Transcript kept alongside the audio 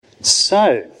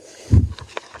So,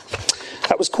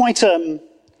 that was quite a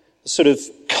sort of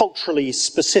culturally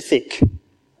specific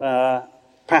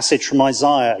passage from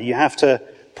Isaiah. You have to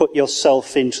put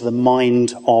yourself into the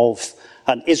mind of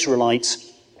an Israelite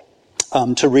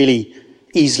to really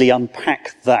easily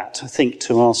unpack that. I think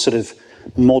to our sort of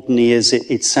modern ears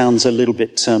it sounds a little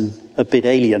bit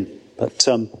alien. But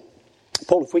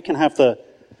Paul, if we can have the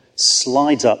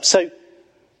slides up. So,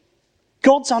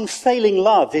 God's unfailing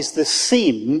love is the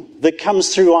theme that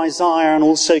comes through Isaiah and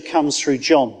also comes through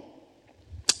John.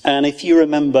 And if you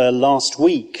remember last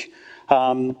week,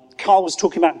 Carl was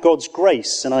talking about God's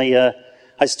grace, and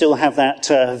I still have that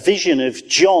vision of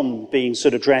John being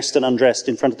sort of dressed and undressed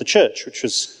in front of the church, which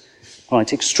was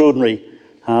quite extraordinary.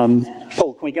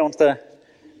 Paul, can we go on to the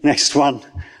next one?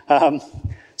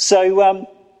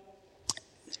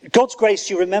 God's grace,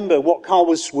 you remember what Carl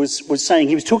was saying.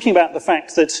 He was talking about the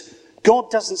fact that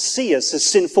God doesn't see us as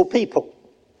sinful people.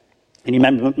 And you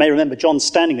may remember John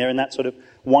standing there in that sort of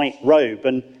white robe.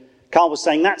 And Carl was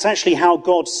saying that's actually how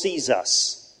God sees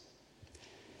us.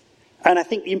 And I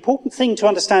think the important thing to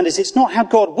understand is it's not how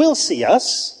God will see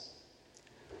us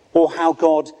or how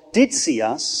God did see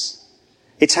us.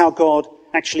 It's how God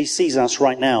actually sees us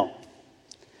right now.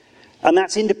 And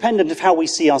that's independent of how we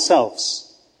see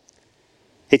ourselves.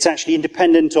 It's actually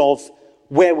independent of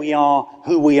where we are,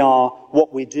 who we are,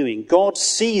 what we're doing. God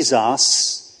sees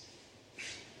us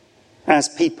as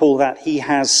people that he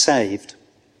has saved.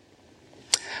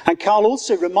 And Carl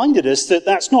also reminded us that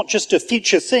that's not just a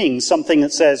future thing, something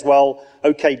that says, well,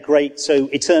 okay, great, so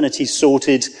eternity's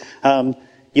sorted,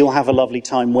 you'll have a lovely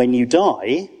time when you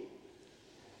die.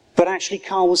 But actually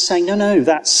Carl was saying, no,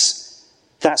 that's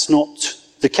not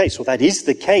the case. Well, that is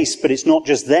the case, but it's not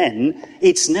just then,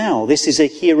 it's now. This is a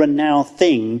here and now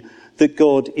thing that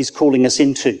God is calling us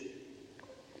into.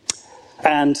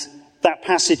 And that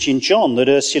passage in John that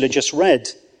Ursula just read,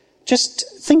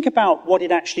 just think about what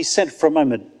it actually said for a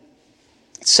moment.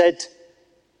 It said,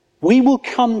 we will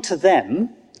come to them,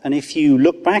 and if you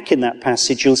look back in that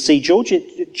passage, you'll see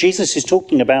Jesus is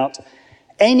talking about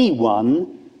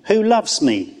anyone who loves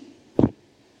me.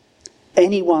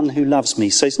 Anyone who loves me.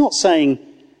 So he's not saying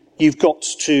you've got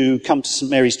to come to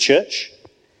St. Mary's Church.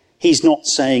 He's not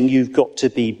saying you've got to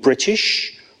be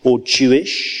British or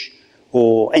Jewish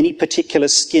or any particular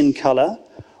skin colour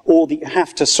or that you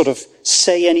have to sort of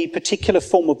say any particular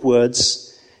form of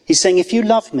words. He's saying if you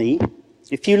love me,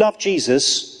 if you love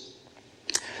Jesus,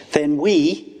 then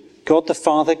we, God the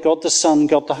Father, God the Son,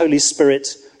 God the Holy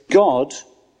Spirit, God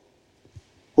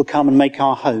will come and make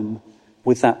our home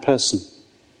with that person.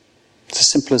 It's as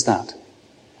simple as that.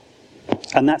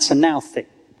 And that's a now thing.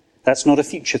 That's not a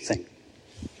future thing.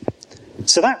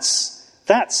 So that's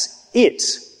it,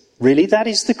 really. That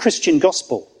is the Christian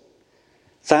gospel.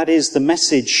 That is the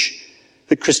message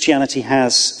that Christianity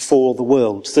has for the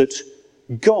world, that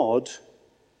God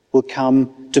will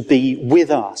come to be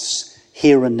with us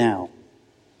here and now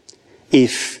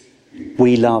if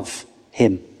we love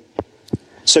him.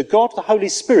 So God, the Holy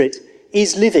Spirit,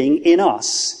 is living in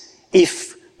us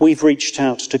if we've reached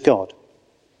out to God.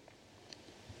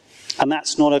 And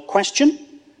that's not a question,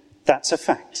 that's a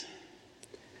fact.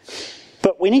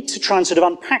 But we need to try and sort of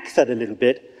unpack that a little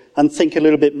bit and think a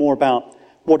little bit more about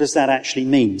what does that actually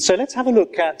mean. So let's have a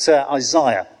look at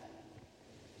Isaiah.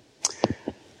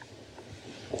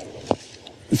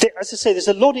 As I say, there's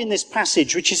a lot in this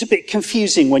passage which is a bit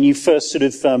confusing when you first sort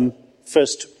of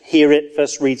first hear it,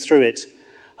 first read through it.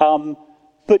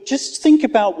 But just think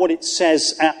about what it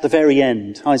says at the very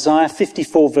end. Isaiah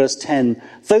 54 verse 10.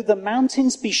 Though the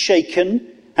mountains be shaken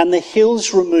and the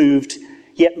hills removed,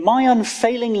 yet my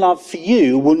unfailing love for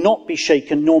you will not be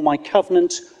shaken, nor my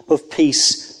covenant of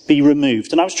peace be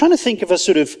removed. And I was trying to think of a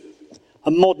sort of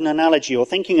a modern analogy, or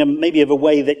thinking of maybe of a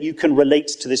way that you can relate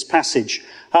to this passage.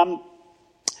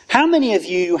 How many of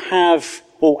you have,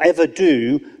 or ever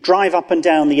do, drive up and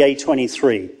down the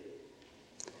A23?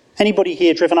 Anybody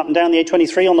here driven up and down the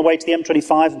A23 on the way to the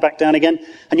M25 and back down again?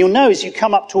 And you'll know as you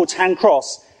come up towards Hand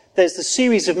Cross, there's the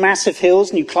series of massive hills,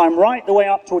 and you climb right the way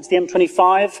up towards the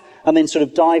M25 and then sort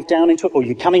of dive down into it. Or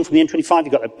you're coming from the M25,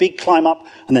 you've got a big climb up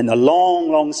and then the long,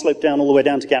 long slope down all the way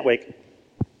down to Gatwick.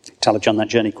 I've done that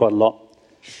journey quite a lot.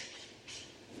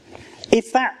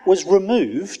 If that was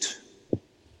removed,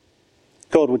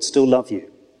 God would still love you.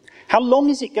 How long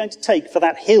is it going to take for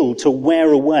that hill to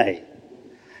wear away?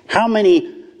 How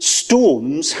many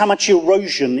storms, how much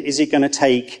erosion is it going to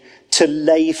take to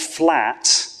lay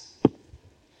flat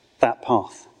that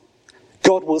path?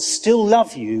 God will still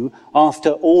love you after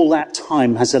all that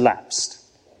time has elapsed.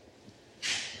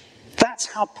 That's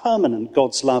how permanent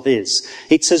God's love is.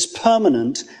 It's as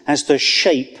permanent as the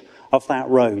shape of that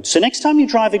road. So next time you're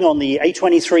driving on the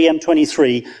A23,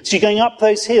 M23, so you're going up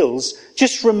those hills,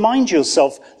 just remind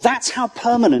yourself that's how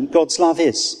permanent God's love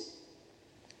is.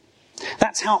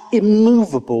 That's how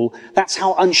immovable, that's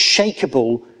how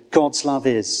unshakable God's love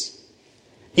is.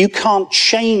 You can't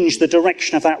change the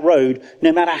direction of that road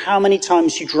no matter how many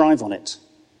times you drive on it.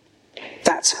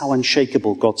 That's how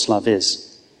unshakable God's love is.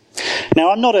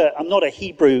 Now, I'm not a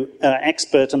Hebrew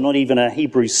expert. I'm not even a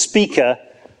Hebrew speaker.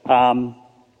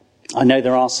 I know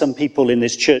there are some people in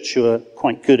this church who are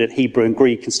quite good at Hebrew and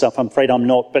Greek and stuff. I'm afraid I'm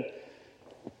not. But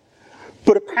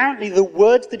apparently the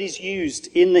word that is used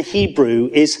in the Hebrew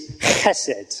is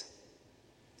chesed.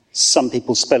 Some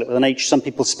people spell it with an H, some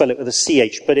people spell it with a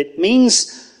CH. But it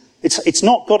means, it's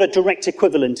not got a direct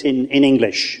equivalent in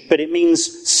English. But it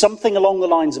means something along the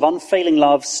lines of unfailing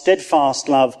love, steadfast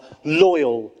love,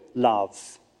 loyal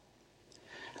love.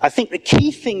 I think the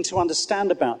key thing to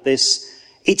understand about this,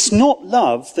 it's not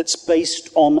love that's based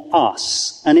on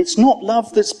us. And it's not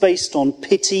love that's based on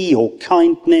pity or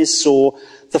kindness or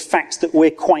the fact that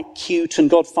we're quite cute and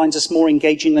God finds us more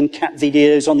engaging than cat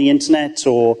videos on the internet,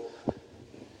 or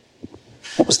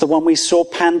what was the one we saw?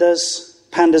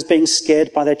 Pandas being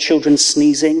scared by their children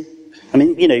sneezing. I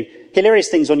mean, hilarious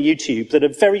things on YouTube that are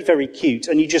very, very cute,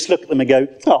 and you just look at them and go,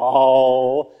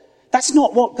 oh. That's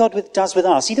not what God does with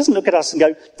us. He doesn't look at us and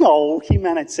go, oh,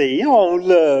 humanity, oh,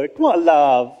 look, what a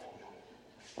love.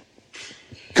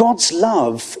 God's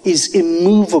love is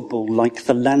immovable like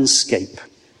the landscape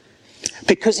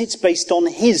because it's based on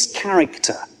his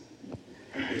character.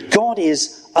 God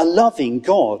is a loving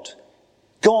God.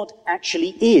 God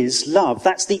actually is love.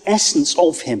 That's the essence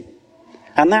of him.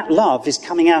 And that love is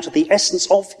coming out of the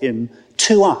essence of him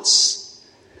to us.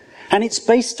 And it's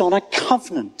based on a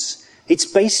covenant. It's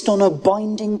based on a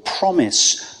binding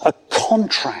promise, a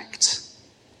contract.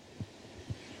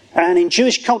 And in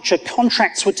Jewish culture,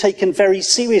 contracts were taken very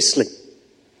seriously,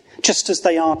 just as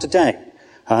they are today.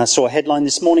 I saw a headline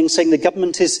this morning saying the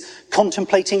government is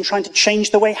contemplating trying to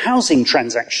change the way housing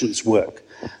transactions work.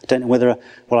 I don't know whether,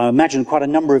 I imagine quite a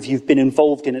number of you have been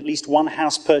involved in at least one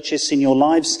house purchase in your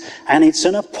lives, and it's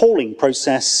an appalling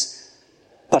process.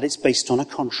 But it's based on a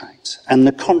contract. And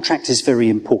the contract is very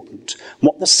important.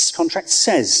 What the contract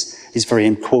says is very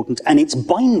important. And it's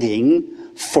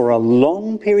binding for a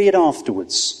long period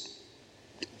afterwards.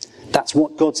 That's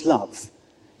what God's love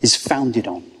is founded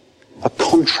on. A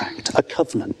contract, a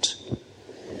covenant.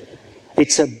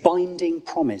 It's a binding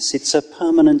promise. It's a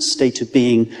permanent state of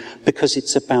being because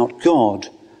it's about God,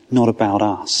 not about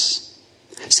us.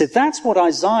 So that's what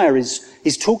Isaiah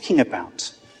is talking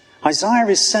about. Isaiah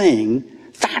is saying,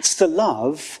 that's the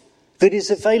love that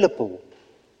is available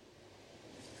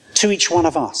to each one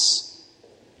of us.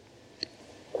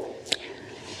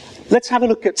 Let's have a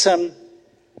look at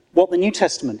what the New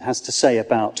Testament has to say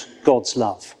about God's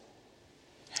love.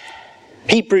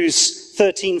 Hebrews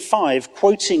 13:5,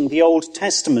 quoting the Old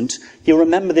Testament, you'll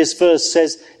remember this verse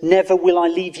says, never will I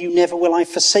leave you, never will I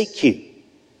forsake you.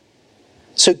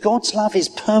 So God's love is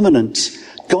permanent.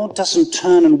 God doesn't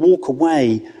turn and walk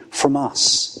away from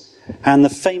us. And the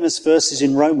famous verses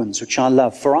in Romans, which I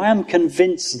love, for I am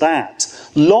convinced that,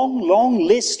 long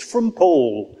list from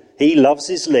Paul, he loves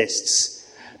his lists,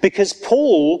 because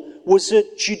Paul was a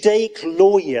Judaic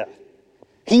lawyer.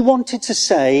 He wanted to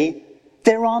say,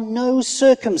 there are no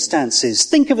circumstances.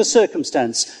 Think of a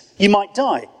circumstance. You might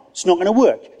die. It's not going to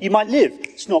work. You might live.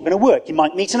 It's not going to work. You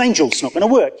might meet an angel. It's not going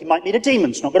to work. You might meet a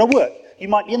demon. It's not going to work. You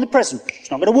might be in the present.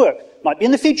 It's not going to work. Might be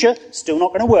in the future. Still not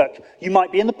going to work. You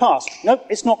might be in the past. Nope,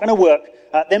 it's not going to work.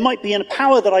 There might be a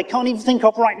power that I can't even think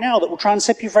of right now that will try and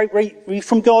separate you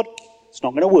from God. It's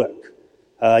not going to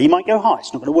work. You might go high.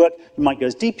 It's not going to work. You might go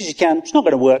as deep as you can. It's not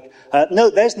going to work. No,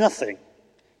 there's nothing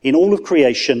in all of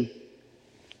creation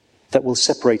that will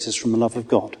separate us from the love of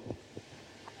God.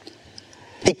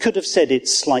 He could have said it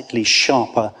slightly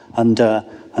sharper and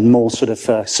more sort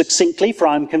of succinctly, for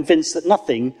I am convinced that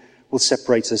nothing will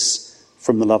separate us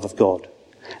from the love of God.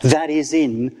 That is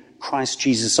in Christ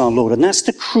Jesus our Lord. And that's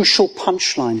the crucial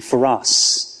punchline for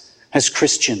us as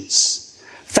Christians.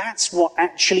 That's what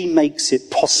actually makes it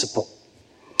possible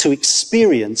to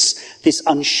experience this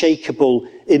unshakable,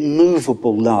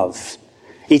 immovable love.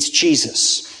 It's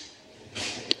Jesus.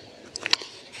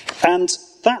 And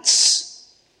that's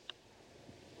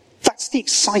the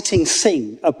exciting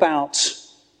thing about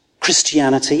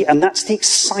Christianity, and that's the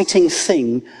exciting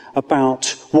thing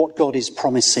about what God is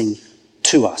promising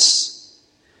to us.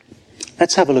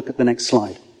 Let's have a look at the next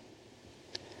slide.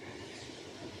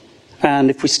 And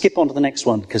if we skip on to the next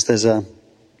one, because there's to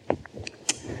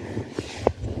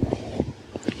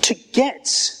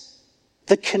get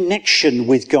the connection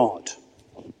with God,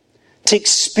 to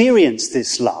experience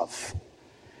this love,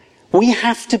 we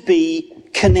have to be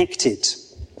connected.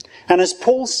 And as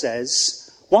Paul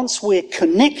says, once we're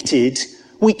connected,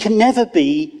 we can never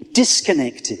be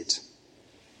disconnected.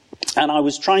 And I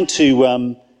was trying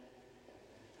to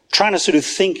sort of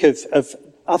think of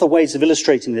other ways of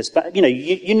illustrating this. But,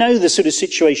 you know the sort of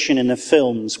situation in the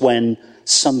films when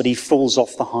somebody falls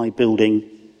off the high building,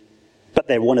 but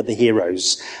they're one of the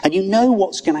heroes. And you know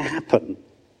what's going to happen.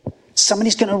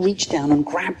 Somebody's going to reach down and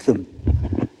grab them.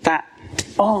 That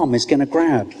arm is going to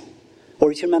grab.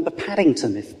 Or if you remember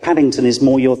Paddington, if Paddington is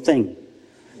more your thing.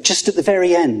 Just at the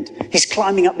very end, he's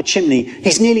climbing up the chimney.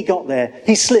 He's nearly got there.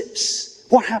 He slips.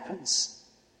 What happens?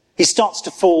 He starts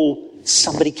to fall.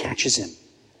 Somebody catches him.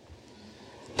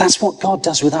 That's what God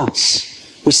does with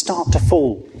us. We start to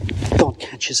fall. God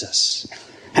catches us.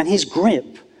 And his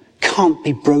grip can't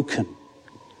be broken.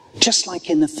 Just like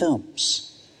in the films.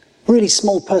 Really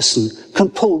small person can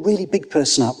pull really big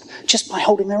person up just by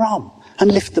holding their arm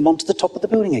and lift them onto the top of the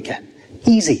building again.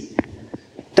 Easy.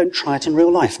 Don't try it in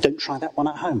real life. Don't try that one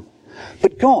at home.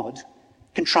 But God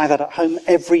can try that at home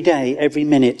every day, every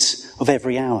minute of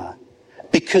every hour.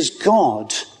 Because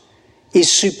God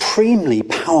is supremely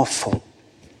powerful.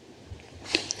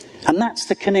 And that's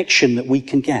the connection that we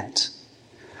can get.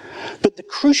 But the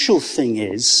crucial thing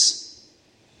is,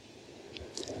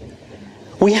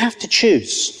 we have to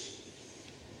choose.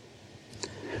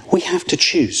 We have to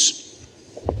choose.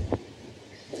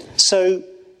 So,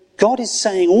 God is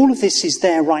saying all of this is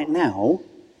there right now.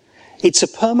 It's a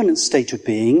permanent state of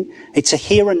being. It's a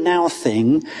here and now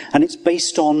thing. And it's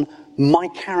based on my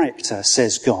character,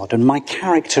 says God. And my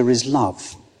character is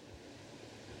love.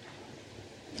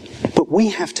 But we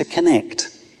have to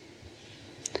connect.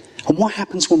 And what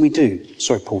happens when we do?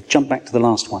 Sorry, Paul, jump back to the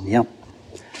last one. Yep.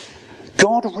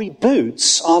 God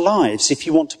reboots our lives, if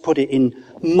you want to put it in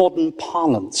modern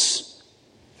parlance.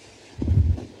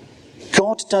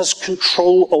 God does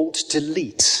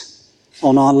Control-Alt-Delete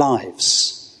on our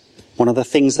lives. One of the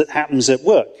things that happens at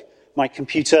work, my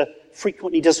computer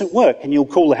frequently doesn't work, and you'll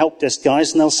call the help desk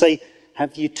guys and they'll say,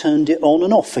 have you turned it on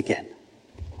and off again?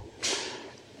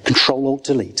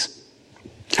 Control-Alt-Delete.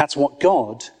 That's what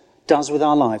God does with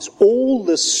our lives. All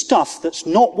the stuff that's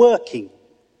not working,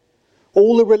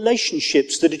 all the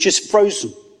relationships that are just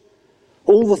frozen,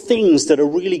 all the things that are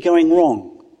really going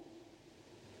wrong.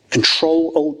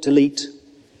 Control-Alt-Delete.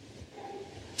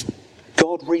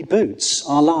 God reboots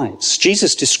our lives.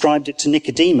 Jesus described it to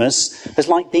Nicodemus as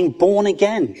like being born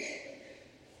again.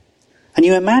 And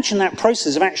you imagine that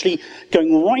process of actually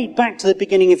going right back to the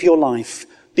beginning of your life,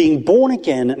 being born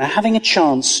again and having a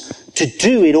chance to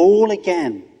do it all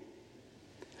again.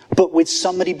 But with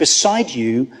somebody beside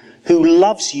you who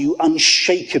loves you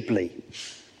unshakably.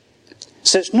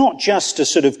 So it's not just a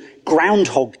sort of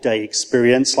Groundhog Day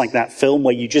experience like that film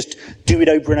where you just do it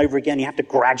over and over again. You have to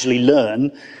gradually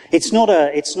learn. It's not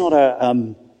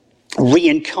a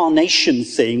reincarnation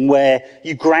thing where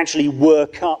you gradually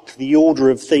work up the order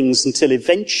of things until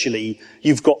eventually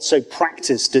you've got so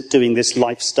practiced at doing this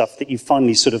life stuff that you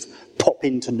finally sort of pop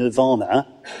into nirvana.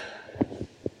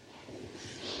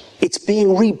 It's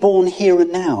being reborn here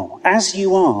and now, as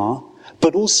you are,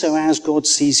 but also as God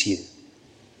sees you.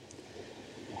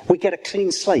 We get a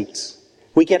clean slate.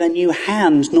 We get a new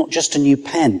hand, not just a new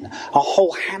pen. Our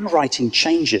whole handwriting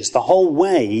changes. The whole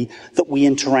way that we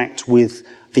interact with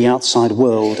the outside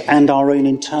world and our own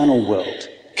internal world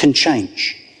can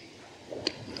change.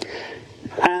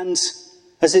 And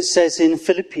as it says in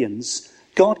Philippians,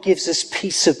 God gives us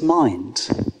peace of mind.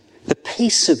 The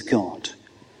peace of God,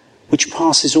 which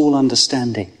passes all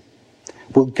understanding,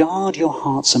 will guard your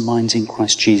hearts and minds in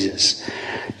Christ Jesus.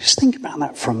 Just think about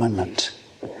that for a moment.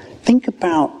 Think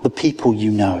about the people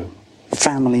you know,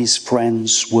 families,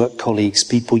 friends, work colleagues,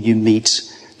 people you meet,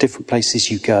 different places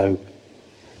you go.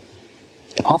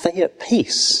 Are they at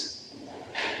peace?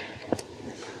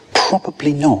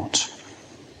 Probably not.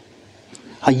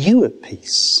 Are you at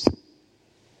peace?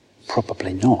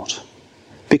 Probably not.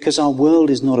 Because our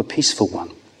world is not a peaceful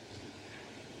one.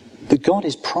 But God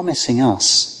is promising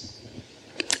us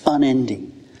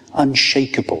unending,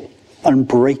 unshakable,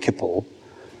 unbreakable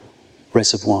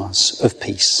reservoirs of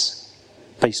peace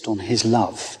based on his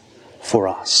love for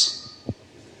us.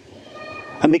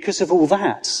 And because of all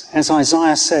that, as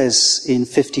Isaiah says in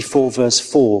 54 verse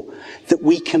 4, that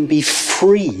we can be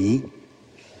free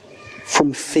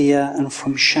from fear and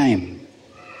from shame.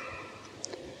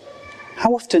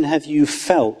 How often have you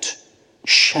felt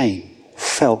shame,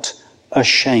 felt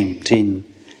ashamed in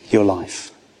your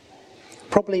life?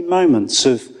 Probably moments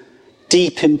of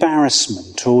deep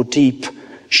embarrassment or deep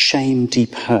shame,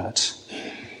 deep hurt.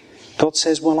 God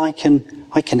says, well, I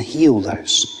can heal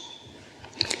those.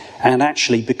 And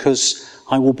actually, because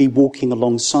I will be walking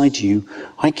alongside you,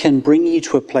 I can bring you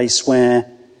to a place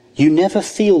where you never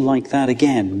feel like that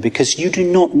again, because you do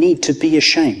not need to be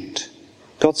ashamed.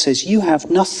 God says, you have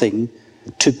nothing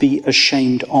to be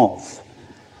ashamed of.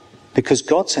 Because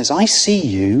God says, I see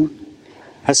you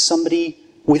as somebody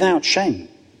without shame.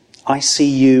 I see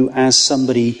you as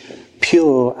somebody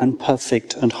pure and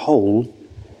perfect and whole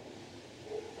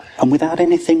and without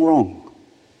anything wrong.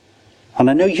 And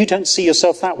I know you don't see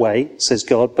yourself that way, says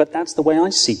God, but that's the way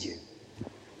I see you.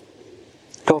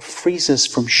 God frees us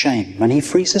from shame, and he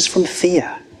frees us from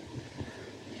fear.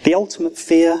 The ultimate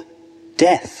fear,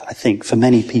 death, I think, for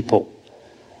many people.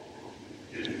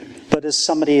 But as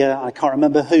somebody, I can't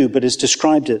remember who, but has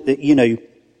described it, that,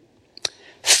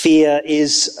 fear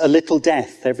is a little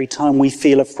death. Every time we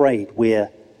feel afraid,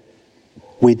 we're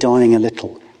dying a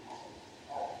little.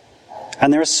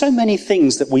 And there are so many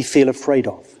things that we feel afraid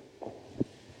of.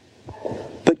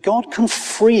 But God can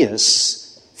free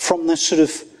us from the sort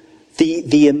of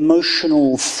the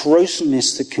emotional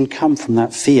frozenness that can come from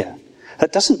that fear.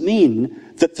 That doesn't mean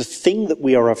that the thing that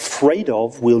we are afraid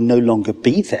of will no longer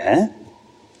be there,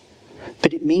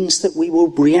 but it means that we will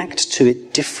react to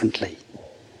it differently,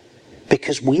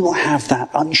 because we will have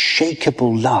that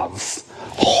unshakable love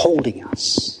holding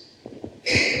us.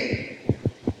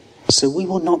 So we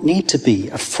will not need to be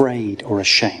afraid or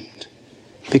ashamed,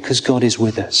 because God is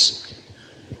with us.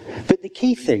 But the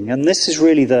key thing, and this is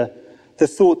really the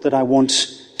thought that I want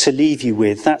to leave you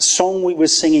with, that song we were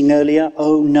singing earlier,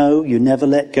 Oh No, You Never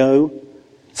Let Go,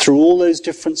 through all those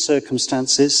different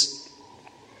circumstances,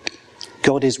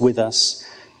 God is with us.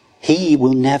 He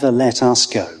will never let us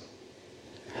go.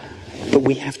 But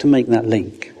we have to make that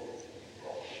link.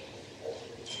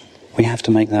 We have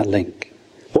to make that link.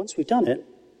 Once we've done it,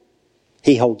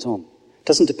 he holds on. It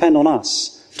doesn't depend on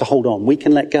us to hold on. We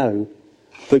can let go,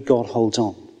 but God holds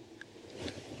on.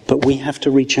 But we have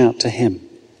to reach out to him.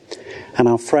 And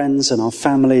our friends and our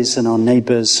families and our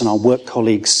neighbours and our work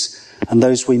colleagues and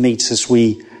those we meet as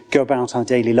we go about our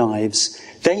daily lives,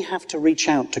 they have to reach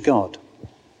out to God.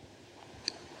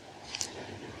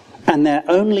 And their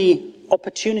only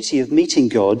opportunity of meeting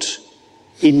God,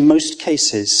 in most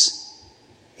cases,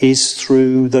 is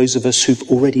through those of us who've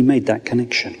already made that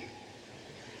connection.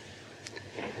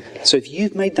 So if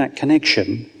you've made that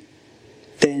connection,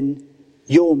 then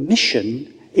your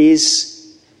mission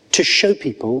is to show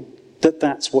people that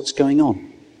that's what's going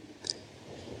on.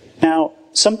 Now,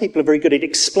 some people are very good at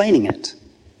explaining it.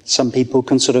 Some people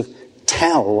can sort of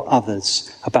tell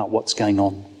others about what's going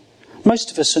on.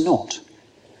 Most of us are not.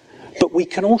 But we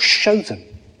can all show them.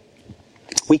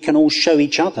 We can all show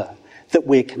each other that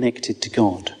we're connected to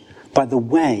God by the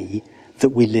way that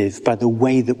we live, by the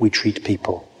way that we treat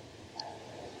people.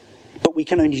 But we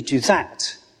can only do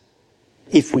that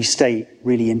if we stay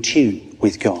really in tune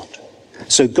with God.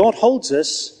 So God holds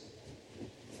us,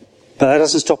 but that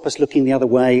doesn't stop us looking the other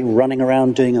way, running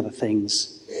around doing other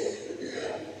things.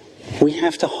 We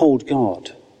have to hold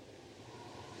God.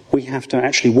 We have to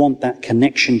actually want that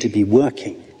connection to be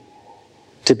working,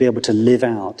 to be able to live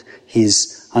out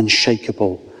his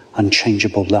unshakable,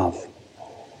 unchangeable love.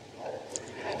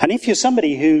 And if you're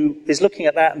somebody who is looking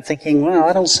at that and thinking, well,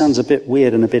 that all sounds a bit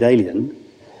weird and a bit alien,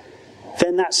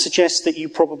 then that suggests that you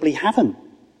probably haven't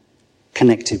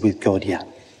connected with God yet.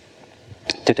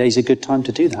 Today's a good time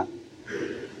to do that.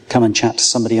 Come and chat to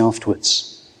somebody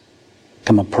afterwards.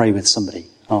 Come and pray with somebody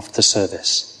after the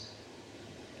service.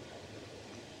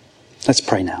 Let's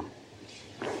pray now.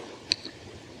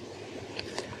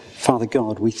 Father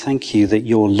God, we thank you that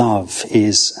your love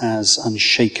is as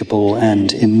unshakable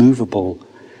and immovable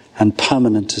and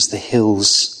permanent as the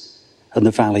hills and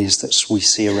the valleys that we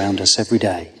see around us every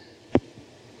day.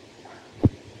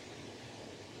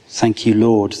 Thank you,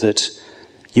 Lord, that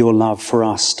your love for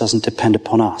us doesn't depend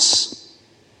upon us,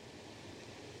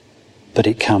 but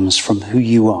it comes from who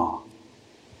you are.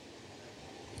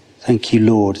 Thank you,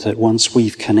 Lord, that once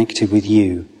we've connected with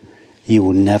you, you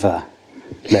will never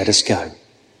let us go.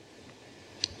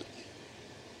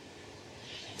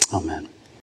 Amen.